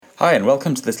Hi, and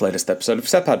welcome to this latest episode of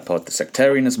SEPAD Pod, the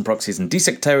Sectarianism, Proxies and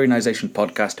Desectarianisation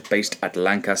podcast based at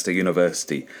Lancaster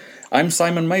University. I'm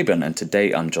Simon Mabon, and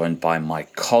today I'm joined by my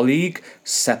colleague,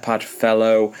 SEPAD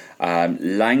fellow,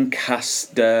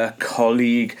 Lancaster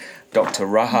colleague, Dr.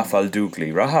 Rahaf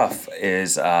Al-Dougli. Rahaf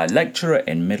is a lecturer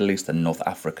in Middle East and North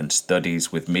African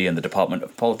Studies with me in the Department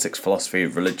of Politics, Philosophy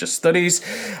and Religious Studies.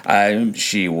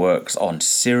 She works on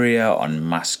Syria, on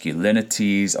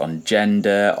masculinities, on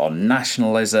gender, on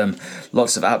nationalism,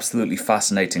 lots of absolutely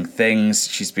fascinating things.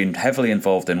 She's been heavily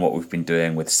involved in what we've been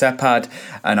doing with SEPAD,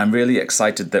 and I'm really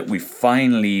excited that we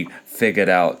finally figured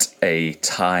out a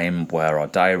time where our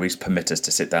diaries permit us to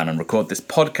sit down and record this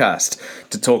podcast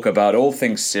to talk about all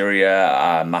things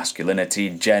Syria, masculinity,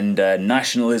 gender,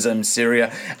 nationalism,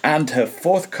 Syria, and her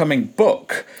forthcoming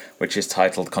book, which is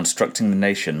titled Constructing the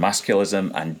Nation, Masculism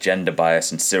and Gender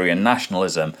Bias in Syrian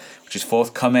Nationalism, which is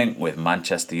forthcoming with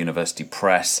Manchester University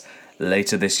Press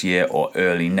later this year or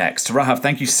early next. Rahaf,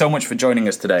 thank you so much for joining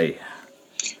us today.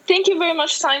 Thank you very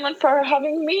much, Simon, for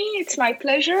having me. It's my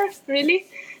pleasure, really.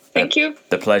 Thank you.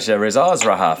 The pleasure is ours,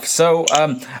 Rahaf. So,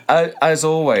 as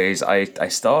always, I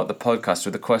start the podcast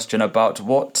with a question about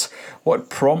what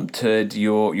prompted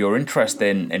your interest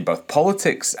in both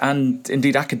politics and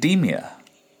indeed academia.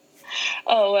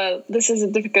 Oh, well, this is a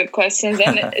difficult question,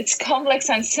 and it's complex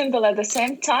and simple at the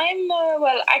same time.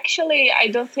 Actually, I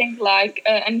don't think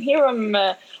and here I'm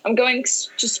going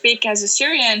to speak as a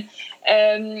Syrian,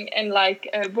 and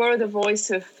we're the voice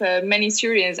of many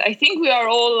Syrians. I think we are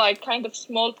all kind of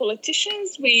small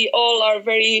politicians. We all are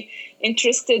very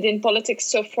interested in politics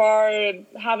so far,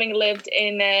 having lived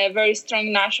in a very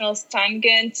strong nationalist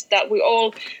tangent, that we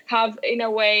all have, in a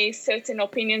way, certain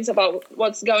opinions about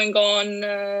what's going on,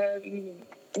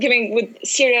 given with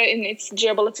Syria in its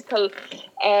geopolitical,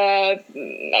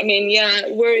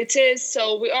 where it is.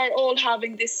 So we are all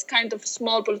having this kind of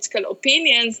small political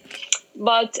opinions.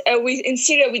 But in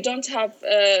Syria, we don't have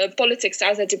politics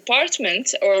as a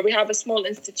department, or we have a small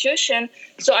institution.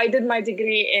 So I did my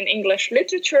degree in English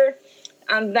literature,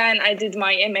 and then I did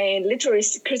my MA in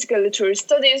critical literary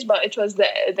studies. But it was the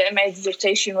MA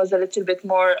dissertation was a little bit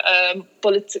more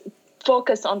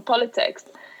focused on politics.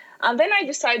 And then I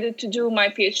decided to do my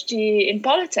PhD in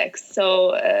politics.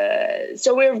 So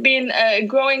we've been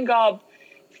growing up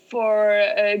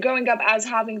as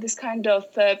having this kind of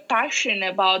passion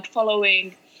about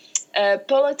following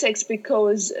politics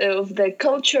because of the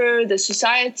culture, the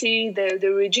society,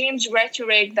 the regime's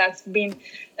rhetoric that's been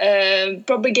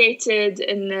propagated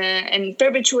and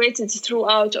perpetuated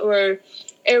throughout our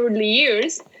early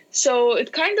years. So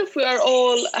it kind of, we are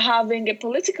all having a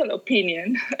political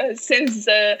opinion since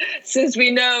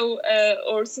we know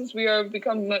or since we are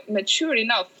become mature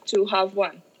enough to have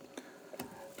one.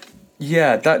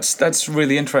 Yeah, that's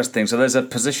really interesting. So there's a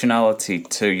positionality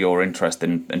to your interest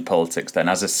in politics then,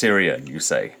 as a Syrian, you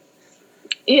say?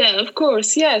 Yeah, of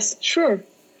course. Yes, sure.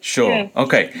 Sure. Yeah.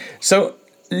 Okay. So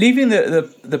leaving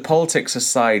the politics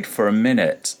aside for a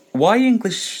minute, why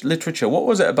English literature? What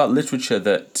was it about literature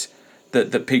that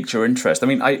piqued your interest? I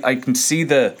mean, I can see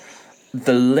the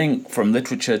link from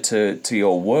literature to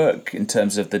your work in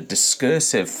terms of the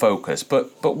discursive focus,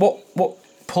 but what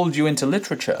pulled you into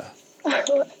literature?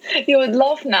 You would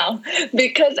laugh now,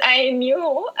 because I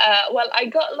knew, I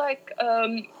got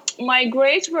my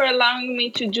grades were allowing me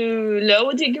to do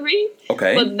law degree.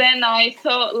 Okay. But then I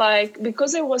thought,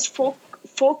 because I was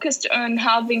focused on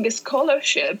having a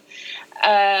scholarship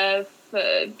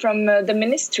from the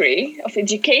Ministry of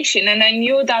Education, and I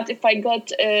knew that if I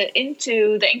got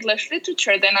into the English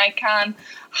literature, then I can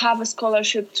have a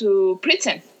scholarship to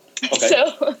Britain. Okay.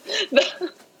 So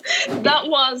that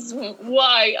was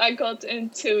why I got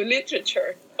into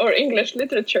literature, or English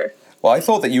literature. Well, I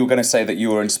thought that you were going to say that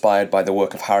you were inspired by the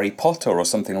work of Harry Potter or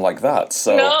something like that.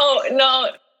 So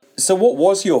No. So what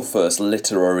was your first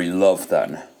literary love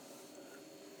then?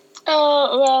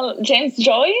 James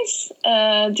Joyce,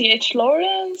 D.H.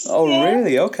 Lawrence. Oh, yeah.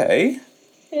 Really? Okay.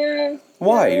 Yeah.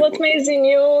 Why? What Maids in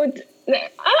You?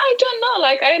 I don't know.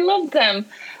 I love them.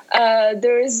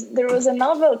 There was a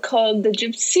novel called The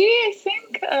Gypsy, I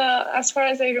think, as far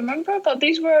as I remember. But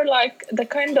these were the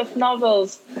kind of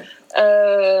novels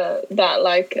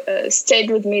that stayed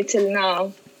with me till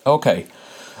now. Okay.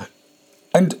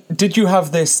 And did you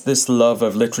have this love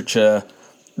of literature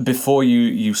before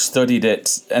you studied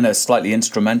it in a slightly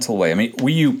instrumental way? I mean, were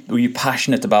you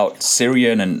passionate about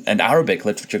Syrian and Arabic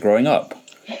literature growing up?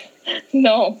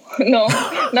 No,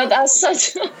 not as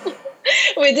such.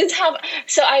 We did have,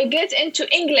 so I get into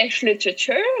English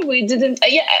literature. We didn't,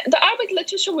 yeah, the Arabic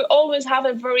literature, we always have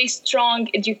a very strong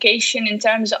education in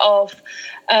terms of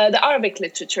the Arabic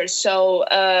literature. So,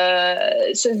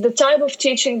 so the type of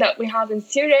teaching that we have in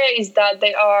Syria is that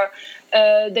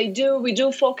we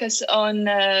do focus on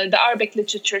the Arabic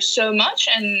literature so much,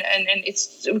 and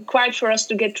it's required for us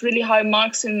to get really high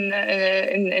marks in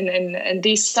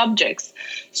these subjects.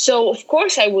 So of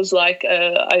course I was like,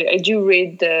 I do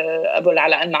read Abu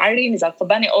al-Ala al-Ma'arri, Nizar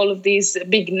Qabbani, all of these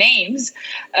big names.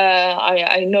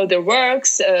 I know their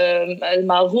works,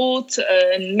 Al-Maghut,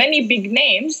 many big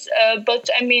names. But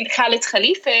I mean Khalid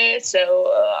Khalifa.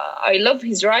 So I love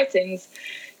his writings.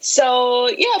 So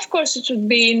yeah, of course, it would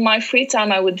be in my free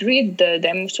time I would read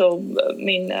them. So I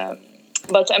mean,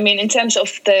 but I mean, in terms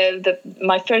of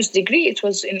my first degree, it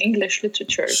was in English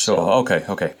literature. Sure. So.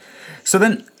 Okay. So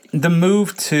then the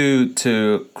move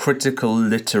to critical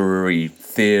literary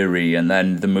theory, and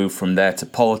then the move from there to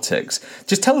politics.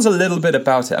 Just tell us a little bit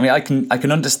about it. I mean, I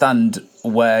can understand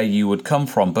where you would come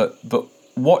from, but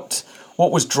what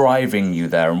was driving you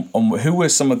there, and who were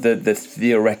some of the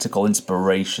theoretical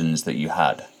inspirations that you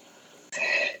had?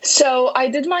 So I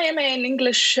did my MA in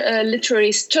English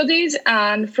Literary Studies,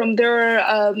 and from there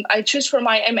I chose for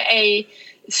my MA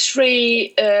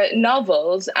 3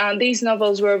 novels, and these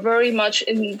novels were very much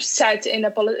set in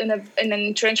an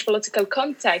entrenched political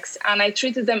context, and I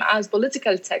treated them as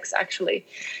political texts actually.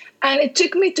 And it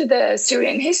took me to the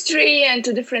Syrian history and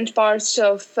to different parts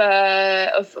of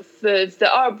the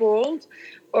Arab world,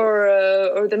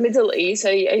 or the Middle East.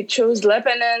 I chose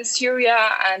Lebanon, Syria,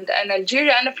 and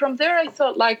Algeria. And from there, I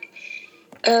thought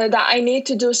that I need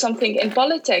to do something in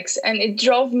politics. And it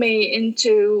drove me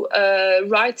into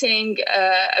writing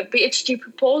a PhD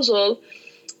proposal.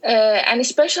 And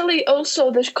especially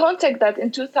also the context that in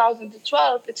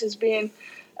 2012, it has been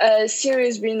Syria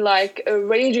has been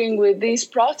raging with these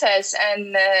protests,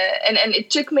 and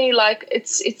it took me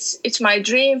it's my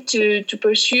dream to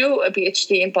pursue a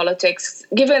PhD in politics,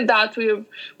 given that we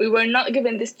were not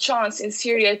given this chance in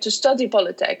Syria to study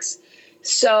politics.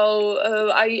 So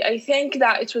I think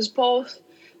that it was both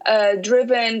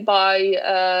driven by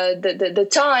the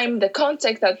time, the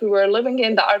context that we were living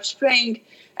in, the Arab Spring,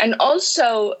 and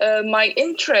also my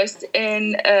interest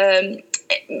in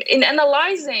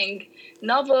analyzing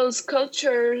novels,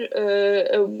 culture,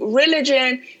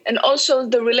 religion, and also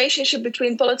the relationship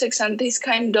between politics and these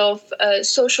kind of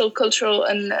social, cultural,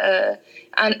 and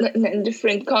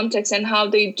different contexts, and how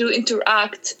they do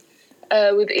interact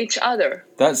with each other.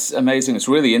 That's amazing. It's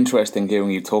really interesting hearing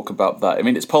you talk about that. I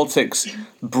mean, it's politics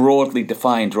broadly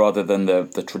defined rather than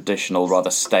the traditional,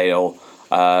 rather stale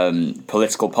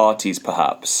political parties,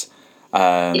 perhaps.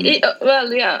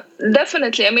 Well, yeah,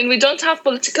 definitely. I mean, we don't have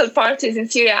political parties in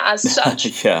Syria as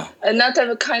such. Yeah. Not have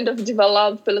a kind of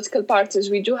developed political parties.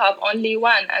 We do have only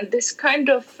one. And this kind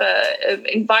of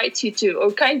invites you to, or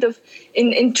kind of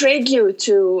intrigue you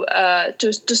to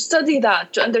study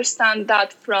that, to understand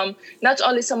that from not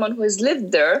only someone who has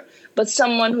lived there, but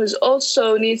someone who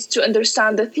also needs to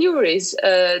understand the theories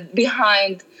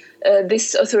behind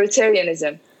this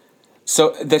authoritarianism.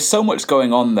 So there's so much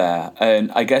going on there,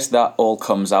 and I guess that all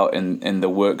comes out in the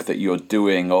work that you're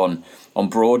doing on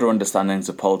broader understandings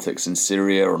of politics in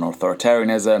Syria, on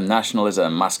authoritarianism,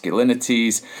 nationalism,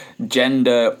 masculinities,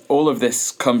 gender. All of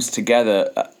this comes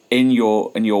together in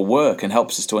your work and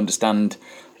helps us to understand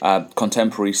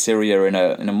contemporary Syria in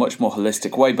a much more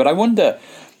holistic way. But I wonder,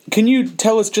 can you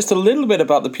tell us just a little bit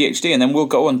about the PhD, and then we'll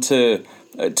go on to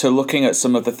looking at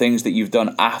some of the things that you've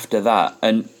done after that.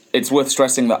 And it's worth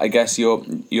stressing that I guess your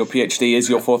PhD is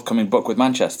your forthcoming book with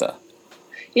Manchester.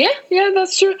 Yeah,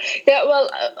 that's true. Yeah,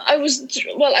 I was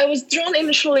drawn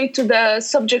initially to the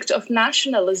subject of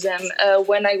nationalism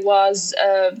when I was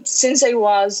since I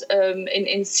was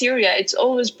in Syria. It's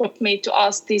always brought me to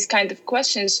ask these kind of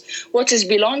questions: what is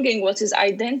belonging? What is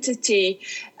identity?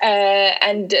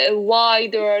 And why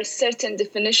there are certain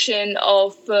definition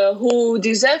of who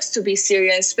deserves to be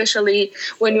Syrian, especially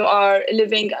when you are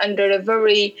living under a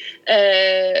very,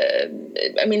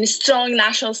 strong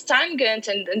national standard,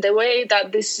 and the way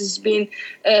that this has been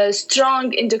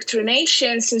strong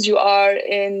indoctrination since you are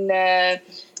in a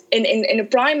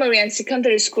primary and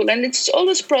secondary school. And it's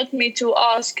always brought me to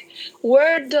ask,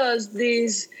 where do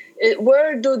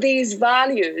these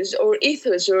values or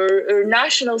ethos or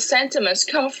national sentiments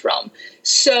come from?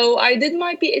 So I did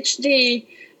my PhD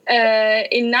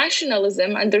in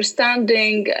nationalism,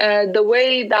 understanding the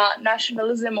way that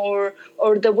nationalism or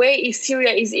the way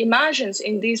Syria is imagined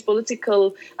in these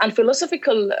political and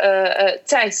philosophical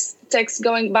texts texts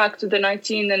going back to the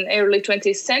 19th and early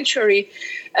 20th century,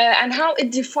 and how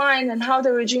it defined and how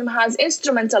the regime has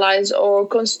instrumentalized or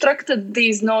constructed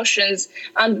these notions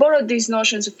and borrowed these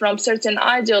notions from certain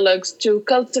ideologues to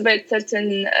cultivate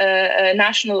certain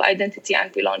national identity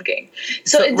and belonging.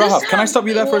 So Rahaf, can I stop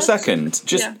you there for a second?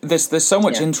 There's so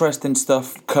much interesting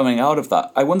stuff coming out of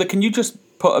that. I wonder, can you just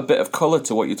put a bit of colour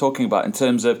to what you're talking about in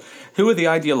terms of who are the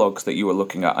ideologues that you were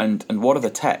looking at and what are the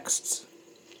texts?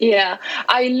 Yeah,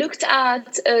 I looked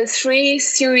at 3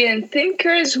 Syrian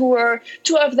thinkers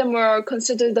two of them were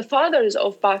considered the fathers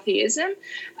of Ba'athism,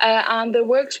 and their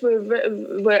works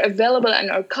were available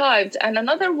and archived. And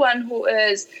another one who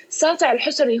is Sati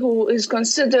al-Husari, who is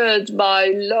considered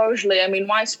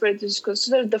widespread, is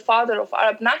considered the father of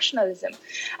Arab nationalism.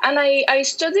 And I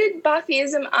studied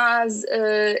Ba'athism as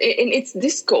in its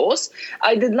discourse.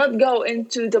 I did not go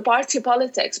into the party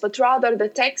politics, but rather the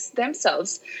texts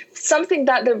themselves. Something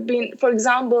that have been, for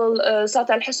example,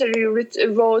 Sati al-Husari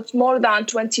wrote more than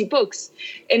 20 books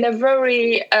in a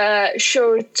very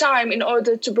short time in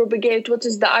order to propagate what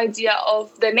is the idea of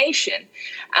the nation.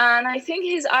 And I think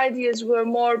his ideas were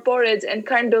more borrowed and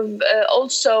kind of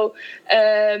also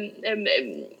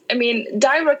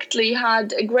directly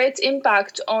had a great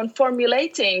impact on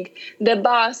formulating the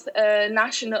Ba'ath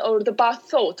national, or the Ba'ath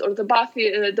thought, or the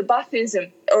Ba'athism,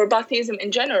 or Ba'athism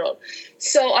in general.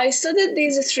 So I studied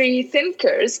these 3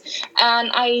 thinkers,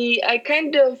 and I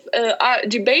kind of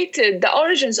debated the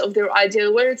origins of their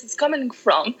idea, where it is coming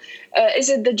from. Is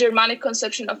it the Germanic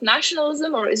conception of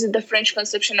nationalism, or is it the French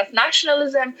conception of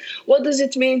nationalism? What does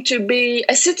it mean to be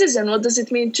a citizen? What does it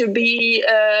mean to be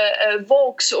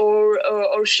Vox or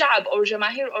Shab or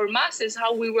Jamahir or masses,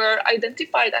 how we were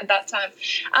identified at that time?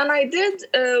 And I did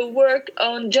work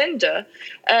on gender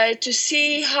to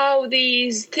see how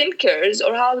these thinkers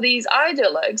or how these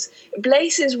ideologues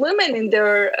places women in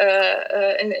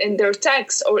their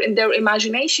texts or in their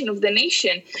imagination of the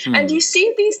nation. And you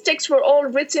see these texts were all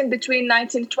written between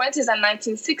 1920s and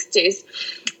 1960s.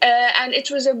 And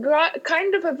it was a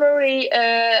kind of a very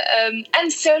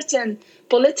uncertain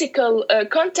political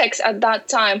context at that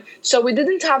time. So we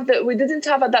didn't have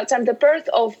at that time the birth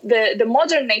of the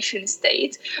modern nation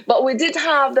state, but we did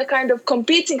have the kind of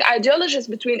competing ideologies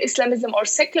between Islamism or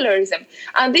secularism.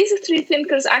 And these 3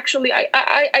 thinkers, actually,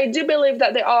 I do believe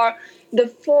that they are the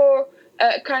 4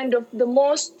 kind of the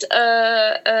most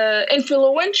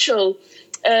influential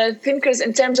thinkers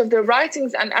in terms of their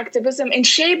writings and activism in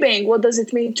shaping what does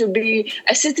it mean to be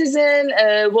a citizen,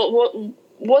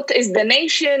 what is the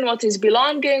nation, what is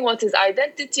belonging, what is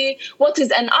identity, what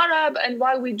is an Arab, and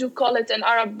why we do call it an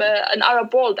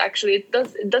Arab world. Actually,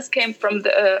 it does came from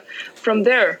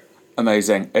there.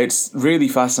 Amazing. It's really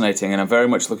fascinating, and I'm very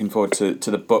much looking forward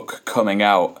to the book coming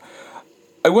out.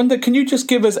 I wonder, can you just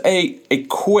give us a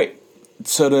quick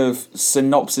sort of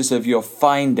synopsis of your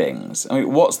findings? I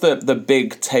mean, what's the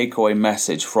big takeaway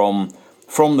message from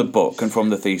the book and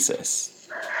from the thesis?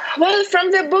 Well,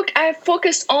 from the book, I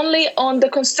focused only on the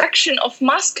construction of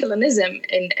masculinism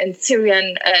in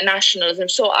Syrian nationalism.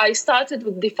 So I started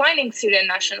with defining Syrian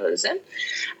nationalism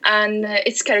and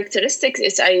its characteristics.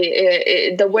 It's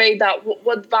the way that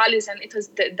what values, and it was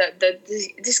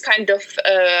this kind of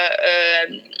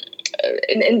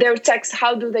in their text,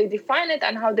 how do they define it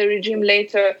and how the regime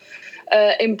later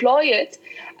employ it.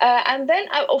 And then,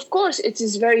 of course, it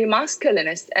is very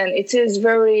masculinist and it is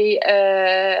very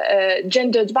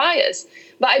gendered bias.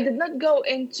 But I did not go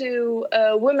into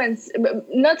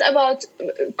not about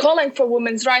calling for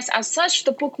women's rights as such.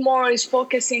 The book more is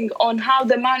focusing on how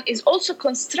the man is also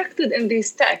constructed in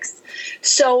these texts.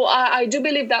 So I do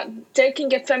believe that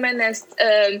taking a feminist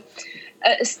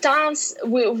stance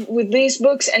with these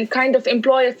books and kind of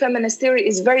employ a feminist theory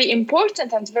is very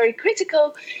important and very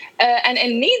critical and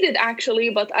needed, actually.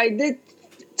 But I did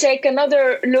take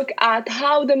another look at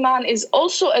how the man is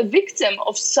also a victim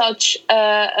of such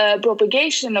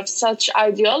propagation of such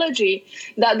ideology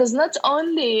that does not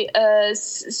only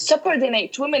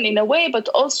subordinate women in a way, but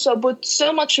also put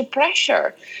so much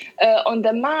pressure on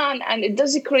the man, and it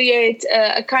does create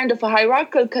a kind of a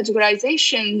hierarchical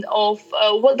categorization of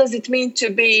what does it mean to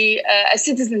be a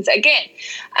citizen again.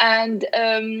 And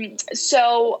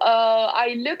so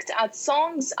I looked at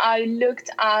songs, I'm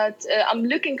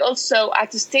looking also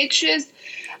at stages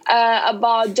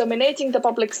about dominating the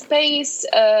public space.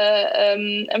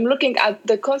 I'm looking at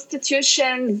the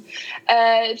constitution.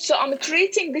 So I'm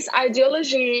treating this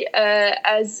ideology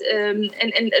as and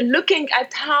looking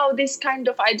at how this kind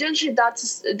of ideology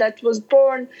that was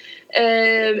born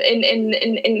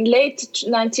in late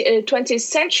 20th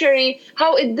century,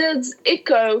 how it does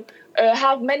echo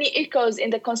have many echoes in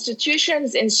the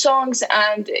constitutions, in songs,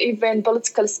 and even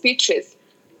political speeches.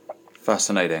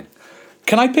 Fascinating.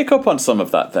 Can I pick up on some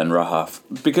of that then, Rahaf?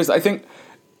 Because I think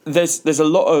there's a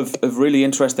lot of really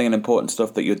interesting and important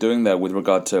stuff that you're doing there with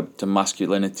regard to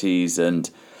masculinities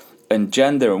and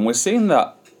gender, and we're seeing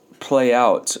that play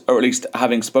out, or at least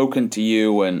having spoken to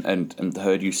you and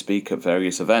heard you speak at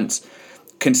various events,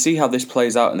 can see how this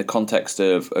plays out in the context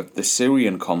of the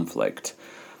Syrian conflict.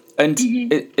 And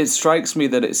it strikes me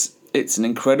that it's an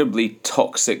incredibly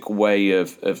toxic way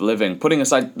of living, putting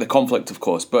aside the conflict, of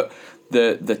course, but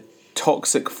the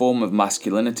toxic form of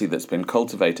masculinity that's been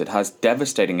cultivated has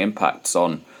devastating impacts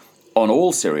on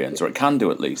all Syrians, or it can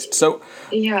do at least. So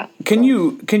can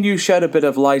you shed a bit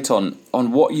of light on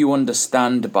what you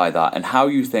understand by that, and how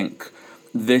you think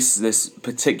this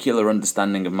particular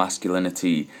understanding of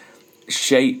masculinity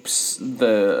shapes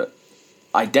the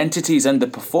identities and the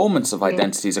performance of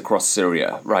identities across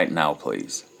Syria right now,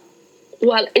 please?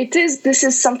 Well, this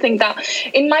is something that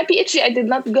in my PhD I did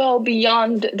not go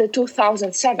beyond the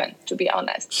 2007, to be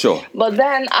honest. Sure. But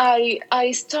then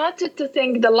I started to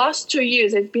think the last 2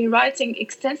 years I've been writing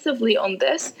extensively on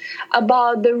this,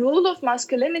 about the role of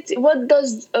masculinity. What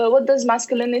role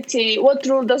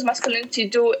does masculinity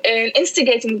do in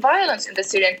instigating violence in the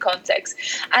Syrian context?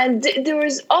 And there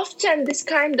is often this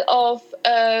kind of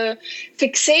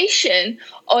fixation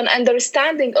on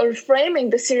understanding or framing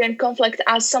the Syrian conflict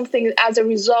as something, as a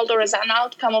result or as an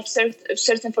outcome of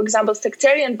certain, for example,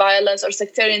 sectarian violence or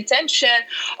sectarian tension,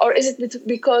 or is it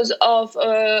because of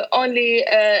only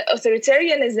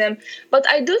authoritarianism? But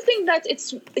I do think that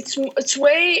it's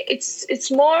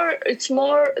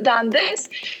more than this.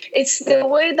 It's the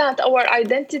way that our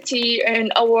identity and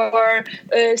our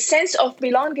sense of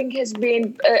belonging has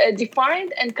been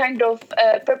defined and kind of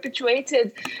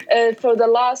perpetuated for the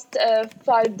last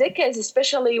 5 decades,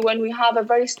 especially when we have a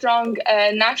very strong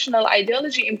national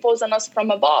ideology imposed on us from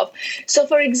above. So,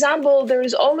 for example, there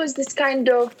is always this kind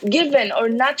of given or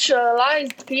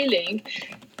naturalized feeling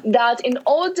that in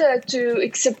order to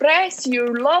express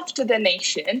your love to the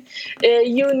nation,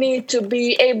 you need to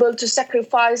be able to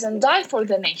sacrifice and die for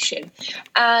the nation.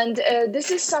 And this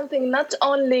is something not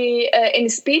only in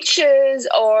speeches,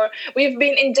 or we've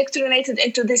been indoctrinated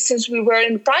into this since we were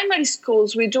in primary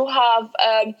schools. We do have,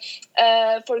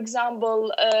 for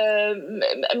example,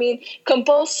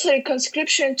 compulsory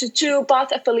conscription to 2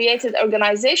 Ba'ath-affiliated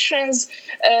organizations,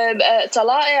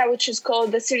 Tala'a, which is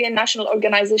called the Syrian National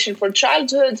Organization for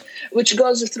Childhood, which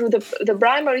goes through the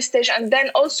primary stage, and then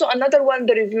also another one,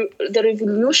 the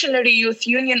Revolutionary Youth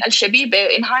Union, Al-Shabiba,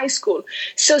 in high school.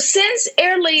 So since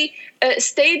early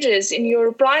stages in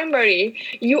your primary,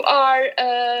 you are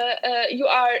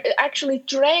actually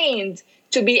trained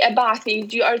to be a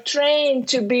Ba'athi. You are trained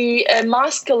to be a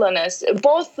masculinist,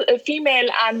 both female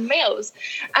and males.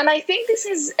 And I think this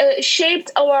has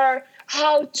shaped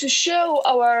how to show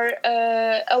our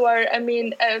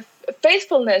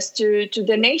faithfulness to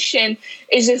the nation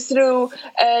is through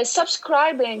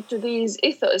subscribing to these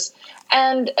ethos.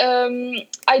 And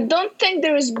I don't think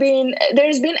there has been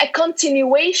a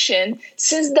continuation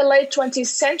since the late 20th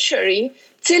century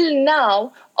till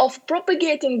now of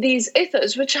propagating these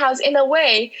ethos, which has in a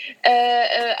way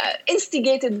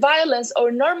instigated violence or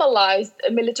normalized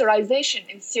militarization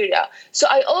in Syria. So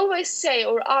I always say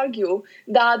or argue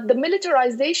that the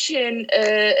militarization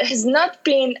has not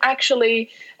been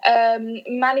actually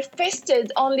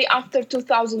manifested only after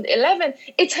 2011.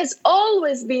 It has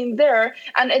always been there,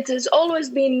 and it has always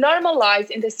been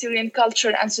normalized in the Syrian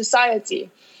culture and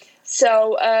society.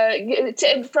 So,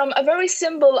 from a very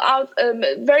simple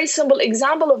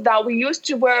example of that, we used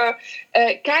to wear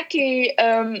khaki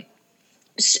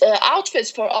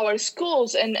outfits for our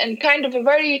schools, and kind of a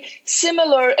very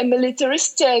similar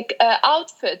militaristic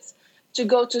outfits to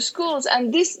go to schools.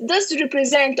 And this does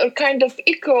represent or kind of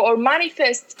echo or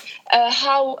manifest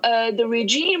how the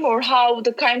regime, or how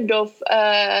the kind of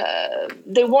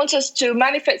they want us to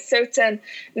manifest certain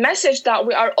message that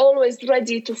we are always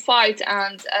ready to fight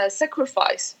and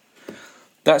sacrifice.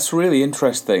 That's really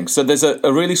interesting. So there's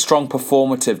a really strong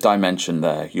performative dimension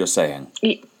there, you're saying?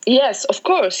 Yes, of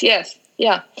course, yes.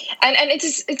 Yeah, and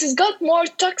it has got more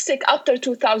toxic after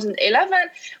 2011.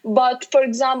 But for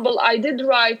example, I did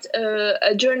write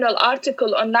a journal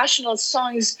article on national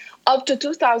songs up to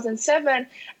 2007,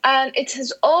 and it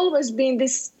has always been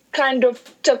this kind of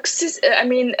toxic.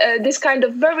 This kind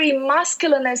of very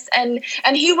masculinist, and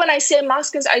here when I say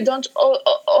masculine, I don't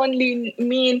only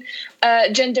mean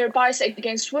gender bias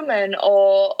against women,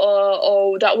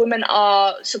 or that women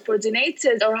are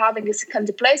subordinated or having a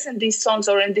second place in these songs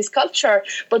or in this culture,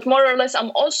 but more or less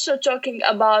I'm also talking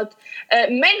about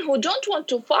men who don't want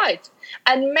to fight,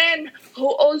 and men who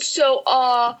also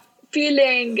are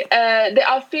feeling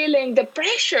the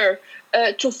pressure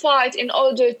to fight in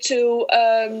order to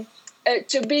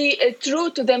be true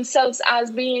to themselves,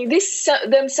 as being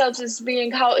themselves as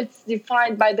being how it's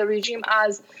defined by the regime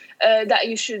as that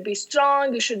you should be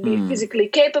strong, you should be physically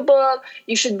capable,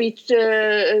 you should be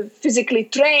physically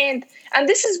trained. And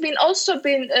this has been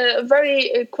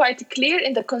very quite clear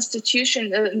in the Constitution,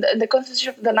 the Constitution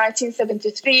of the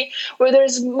 1973, where there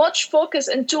is much focus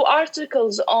in 2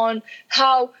 articles on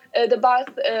how the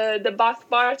Ba'ath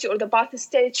Party or the Ba'ath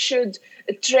state should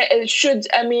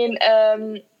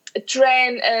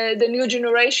train the new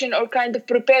generation, or kind of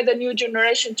prepare the new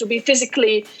generation to be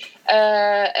physically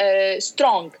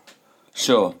strong.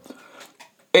 Sure.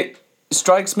 It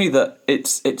strikes me that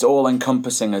it's all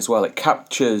encompassing as well. It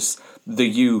captures the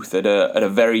youth at a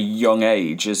very young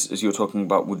age, as you're talking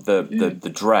about with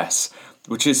the dress,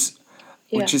 which is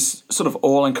sort of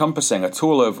all encompassing, a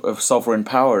tool of sovereign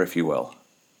power, if you will.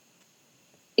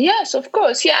 Yes, of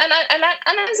course. Yeah, and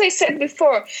as I said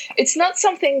before, it's not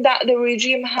something that the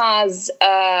regime has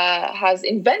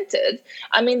invented.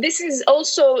 I mean, this is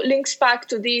also links back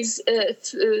to these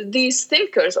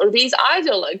thinkers or these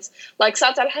ideologues. Like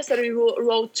Saad al-Husari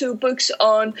wrote 2 books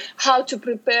on how to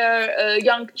prepare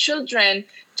young children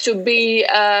to be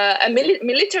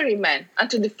military men and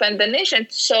to defend the nation.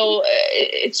 So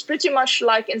it's pretty much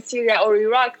like in Syria or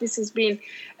Iraq. This has been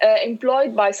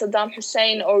employed by Saddam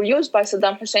Hussein, or used by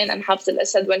Saddam Hussein and Hafez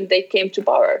al-Assad when they came to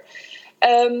power.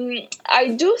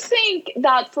 I do think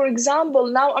that, for example,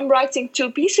 now I'm writing 2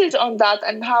 pieces on that,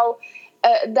 and how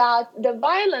that the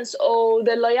violence or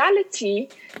the loyalty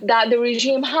that the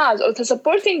regime has, or the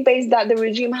supporting base that the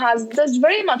regime has, does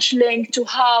very much link to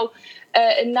how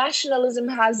nationalism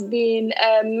has been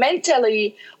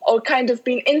mentally or kind of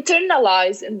been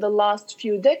internalized in the last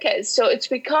few decades. So it's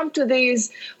become to these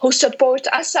who support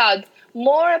Assad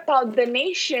more about the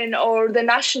nation or the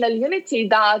national unity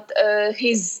that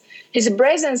his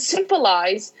presence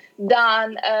symbolizes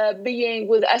than being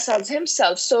with Assad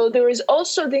himself. So there is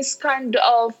also this kind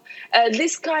of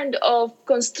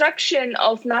construction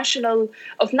of national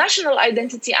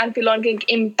identity and belonging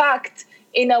impact,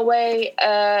 in a way,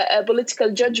 a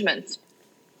political judgment.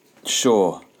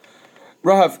 Sure.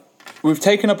 Rahav, we've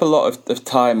taken up a lot of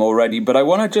time already, but I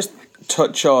want to just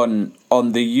touch on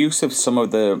the use of some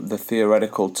of the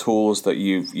theoretical tools that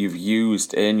you've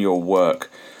used in your work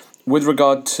with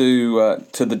regard to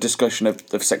the discussion of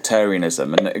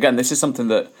sectarianism. And again, this is something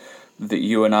that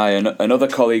you and I and other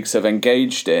colleagues have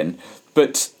engaged in,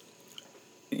 but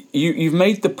you've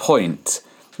made the point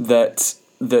that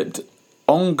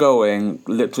ongoing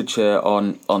literature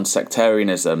on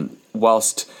sectarianism,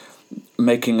 whilst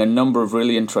making a number of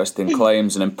really interesting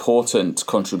claims and important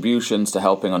contributions to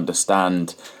helping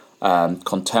understand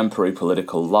contemporary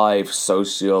political life,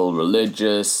 social,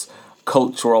 religious,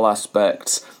 cultural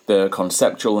aspects, the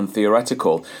conceptual and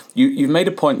theoretical, you've made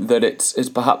a point that it's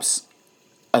perhaps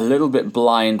a little bit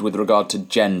blind with regard to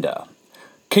gender.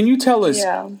 Can you tell us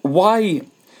why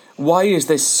is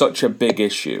this such a big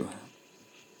issue?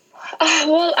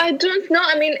 Well, I don't know.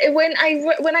 I mean,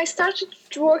 when I started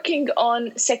working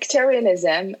on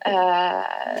sectarianism,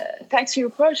 thanks to your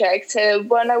project,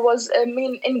 when I was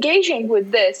engaging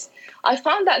with this, I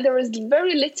found that there was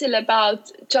very little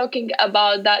about talking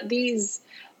about that these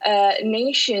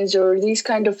nations or these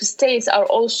kind of states are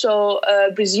also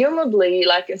presumably,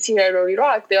 like in Syria or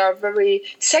Iraq, they are very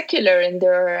secular in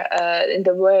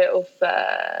the way of.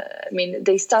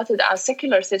 They started as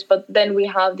secular states, but then we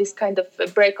have this kind of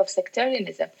break of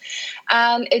sectarianism,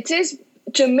 and it is,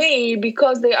 to me,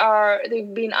 because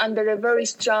they've been under a very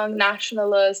strong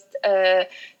nationalist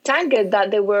target,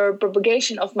 that they were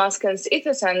propagation of masculine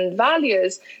ethos and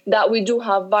values, that we do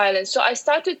have violence. So I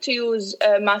started to use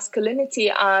masculinity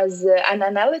as an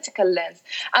analytical lens.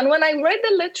 And when I read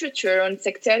the literature on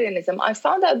sectarianism, I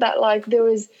found out that there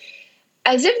is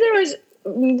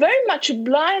very much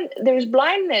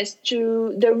blindness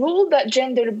to the role that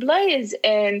gender plays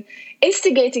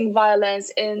instigating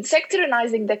violence, in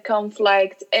sectarianizing the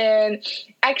conflict, and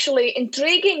actually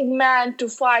intriguing men to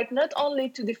fight not only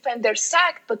to defend their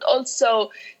sect, but also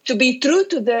to be true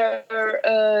to their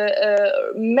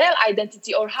male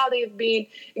identity, or how they've been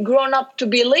grown up to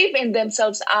believe in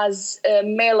themselves as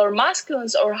male or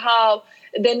masculines, or how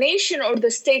the nation or the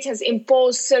state has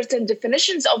imposed certain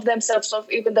definitions of themselves,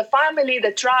 of even the family,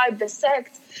 the tribe, the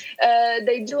sect.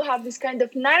 They do have this kind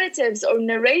of narratives or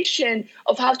narration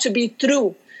of how to be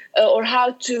true or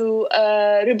how to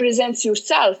represent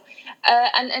yourself.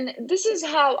 And this is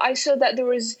how I saw that there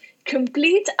was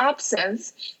complete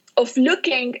absence of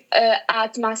looking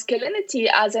at masculinity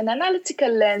as an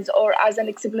analytical lens or as an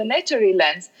explanatory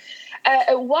lens.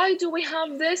 Why do we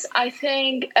have this? I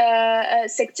think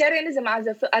sectarianism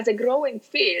as a growing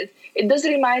field, it does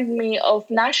remind me of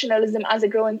nationalism as a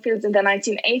growing field in the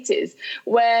 1980s,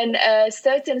 when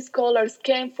certain scholars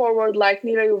came forward like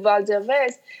Nira Yuval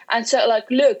Daves and said, like,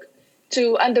 look,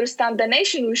 to understand the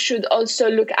nation, we should also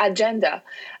look at gender.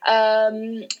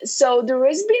 So there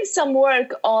has been some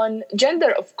work on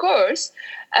gender, of course,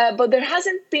 but there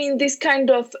hasn't been this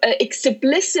kind of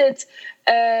explicit,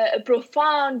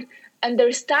 profound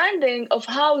understanding of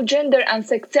how gender and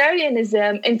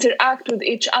sectarianism interact with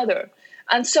each other.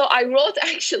 And so I wrote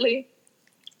actually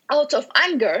out of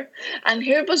anger, and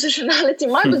her positionality,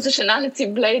 my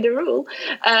positionality played a role,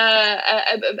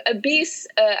 a piece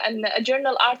and a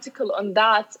journal article on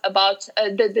that, about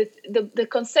the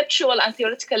conceptual and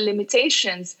theoretical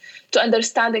limitations to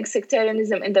understanding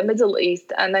sectarianism in the Middle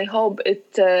East. And I hope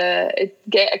it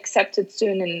get accepted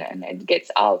soon and it gets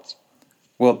out.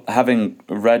 Well, having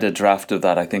read a draft of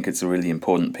that, I think it's a really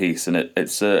important piece, and it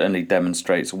certainly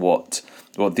demonstrates what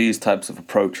these types of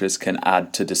approaches can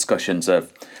add to discussions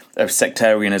of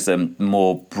sectarianism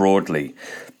more broadly.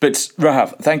 But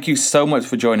Rahaf, thank you so much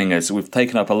for joining us. We've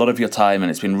taken up a lot of your time,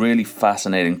 and it's been really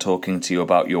fascinating talking to you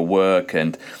about your work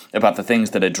and about the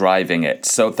things that are driving it.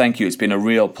 So thank you. It's been a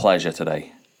real pleasure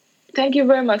today. Thank you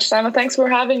very much, Simon. Thanks for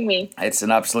having me. It's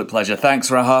an absolute pleasure. Thanks,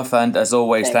 Rahaf. And as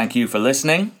always, thank you for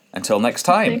listening. Until next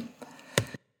time.